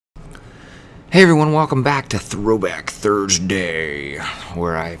Hey everyone, welcome back to Throwback Thursday,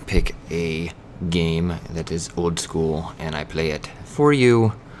 where I pick a game that is old school and I play it for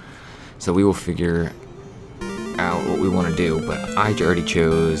you. So we will figure out what we want to do, but I already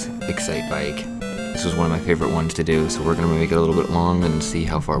chose Excitebike. This was one of my favorite ones to do, so we're going to make it a little bit long and see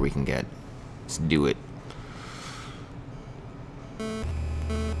how far we can get. Let's do it.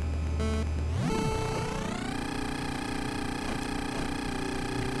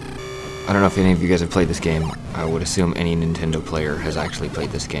 I don't know if any of you guys have played this game. I would assume any Nintendo player has actually played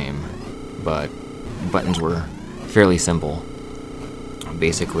this game, but buttons were fairly simple.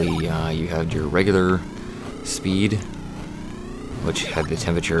 Basically, you had your regular speed, which had the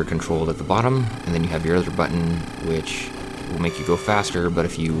temperature controlled at the bottom, and then you have your other button, which will make you go faster, but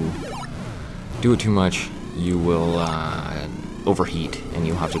if you do it too much, you will overheat, and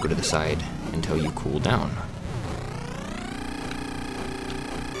you'll have to go to the side until you cool down.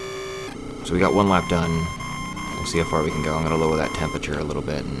 So we got one lap done. We'll see how far we can go. I'm going to lower that temperature a little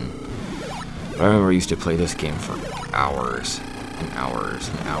bit. But I remember I used to play this game for hours and hours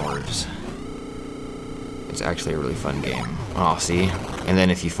and hours. It's actually a really fun game. Oh, see? And then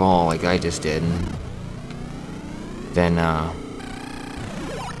if you fall like I just did, then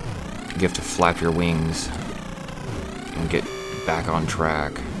you have to flap your wings and get back on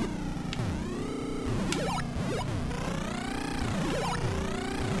track.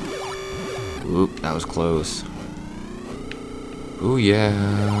 Oop, that was close. Ooh, yeah.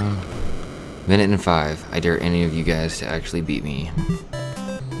 Minute and 5. I dare any of you guys to actually beat me.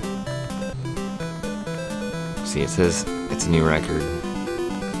 See, it says it's a new record.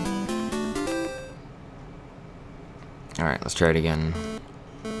 Alright, let's try it again.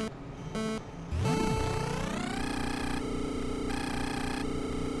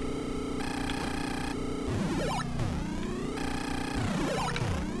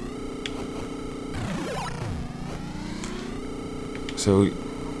 So,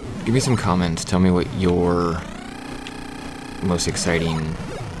 give me some comments. Tell me what your most exciting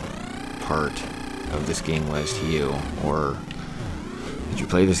part of this game was to you. Or, did you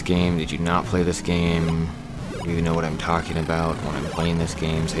play this game? Did you not play this game? Do you even know what I'm talking about when I'm playing this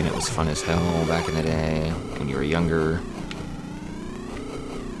game? Saying it was fun as hell back in the day, when you were younger.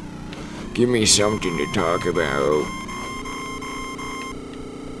 Give me something to talk about.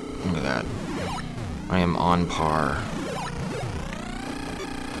 Look at that. I am on par.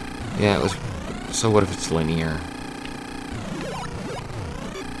 Yeah, it was. So what if it's linear?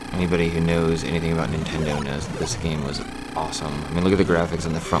 Anybody who knows anything about Nintendo knows that this game was awesome. I mean, look at the graphics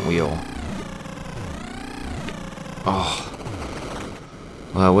on the front wheel. Oh.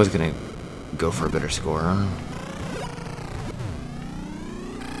 Well, I was gonna go for a better score.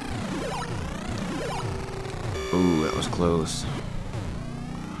 Ooh, that was close.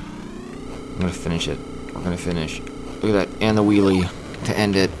 I'm gonna finish it. We're gonna finish. Look at that, and the wheelie to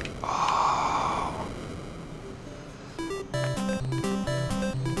end it.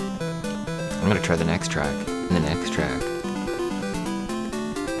 I'm gonna try the next track, and the next track.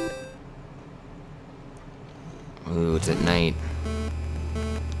 Ooh, it's at night.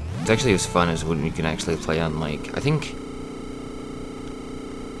 It's actually as fun as when you can actually play on, like, I think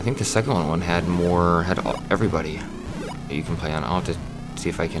the second one had everybody that you can play on. I'll have to see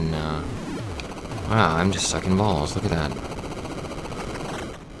if I can, wow, I'm just sucking balls, look at that.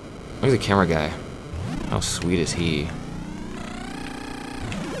 Look at the camera guy. How sweet is he?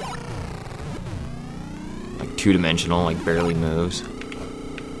 Two-dimensional, like barely moves.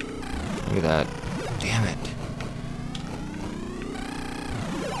 Look at that. Damn it.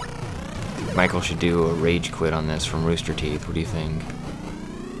 I think Michael should do a rage quit on this from Rooster Teeth. What do you think?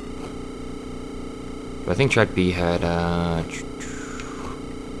 But I think track B had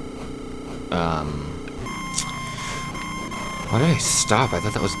why did I stop? I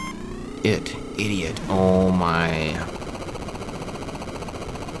thought that was it. Idiot. Oh my.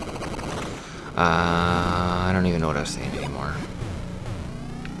 I don't even know what I was saying anymore.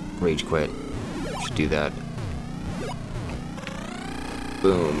 Rage quit. Should do that.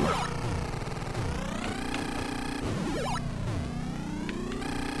 Boom.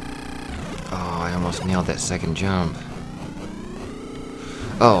 Oh, I almost nailed that second jump.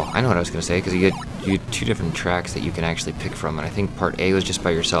 Oh, I know what I was going to say, because you had two different tracks that you can actually pick from, and I think part A was just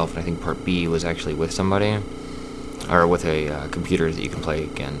by yourself, and I think part B was actually with somebody. Or with a computer that you can play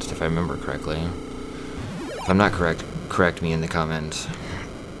against, if I remember correctly. If I'm not correct, correct me in the comments.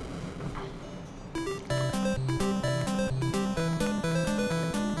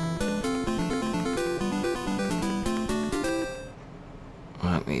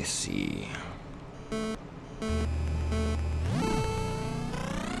 Let me see.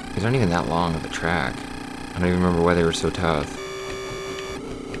 These aren't even that long of a track. I don't even remember why they were so tough.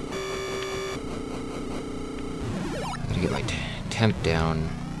 I gotta get my temp down,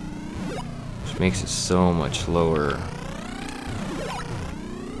 which makes it so much lower.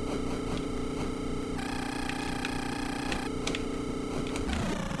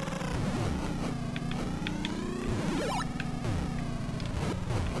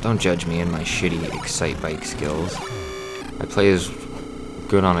 Don't judge me and my shitty Excitebike skills. I play as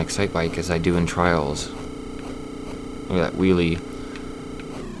good on Excitebike as I do in Trials. Look at that wheelie.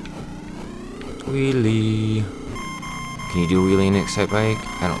 Wheelie. Can you do a wheelie in Excitebike?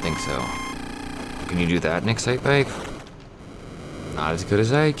 I don't think so. Can you do that in Excitebike? Not as good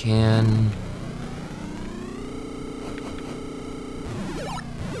as I can.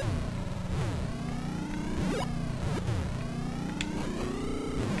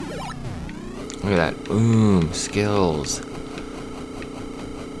 Look at that. Boom. Skills.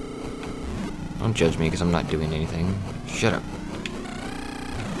 Don't judge me because I'm not doing anything. Shut up.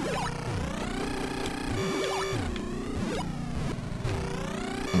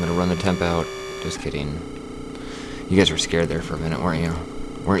 I'm gonna run the temp out. Just kidding. You guys were scared there for a minute, weren't you?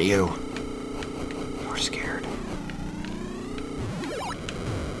 Weren't you? You were scared.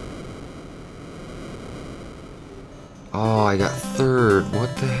 Oh, I got third.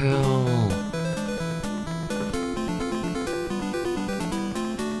 What the hell?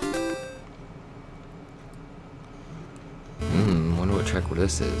 Wonder what track where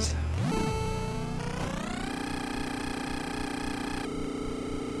this is.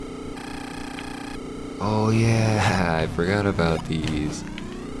 Oh yeah, I forgot about these.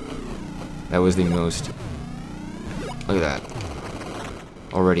 That was the most... Look at that.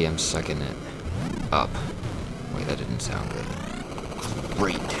 Already I'm sucking it up. Wait, that didn't sound good.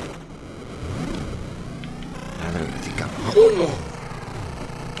 Great. Now they're gonna think I'm... Oh!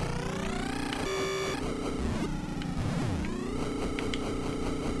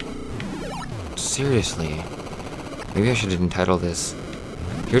 Seriously. Maybe I should entitle this,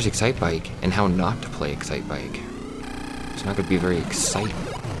 Here's Excitebike, and How Not to Play Excitebike. It's not going to be very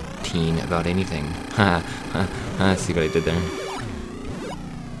exciting about anything. Ha, see what I did there?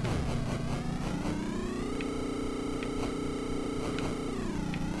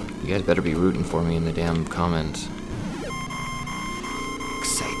 You guys better be rooting for me in the damn comments.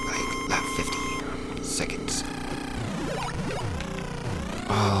 Excitebike, lap 50 seconds.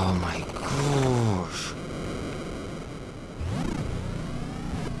 Oh my gosh.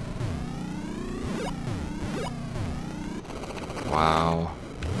 Wow.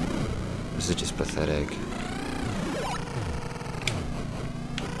 This is just pathetic.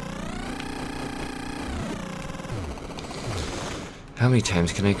 How many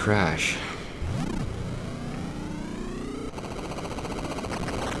times can I crash?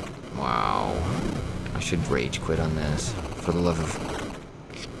 Wow. I should rage quit on this. For the love of...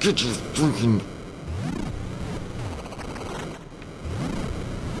 Get your freaking...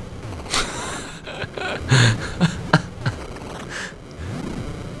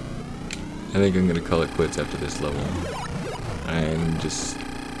 I think I'm gonna call it quits after this level. I'm just...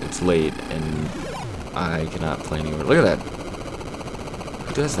 It's late and I cannot play anymore. Look at that!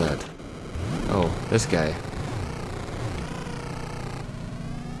 Who does that? Oh, this guy.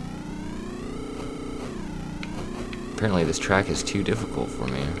 Apparently this track is too difficult for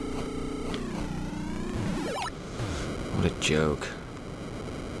me. What a joke.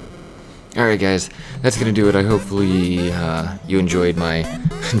 Alright guys, that's gonna do it. I hopefully you enjoyed my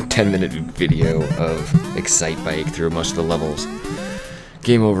 10-minute video of Excitebike through most of the levels.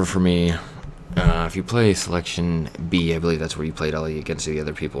 Game over for me. If you play Selection B, I believe that's where you played all against the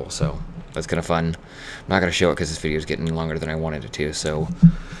other people, so that's kind of fun. I'm not going to show it because this video is getting longer than I wanted it to, so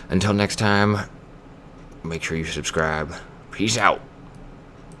until next time, make sure you subscribe. Peace out.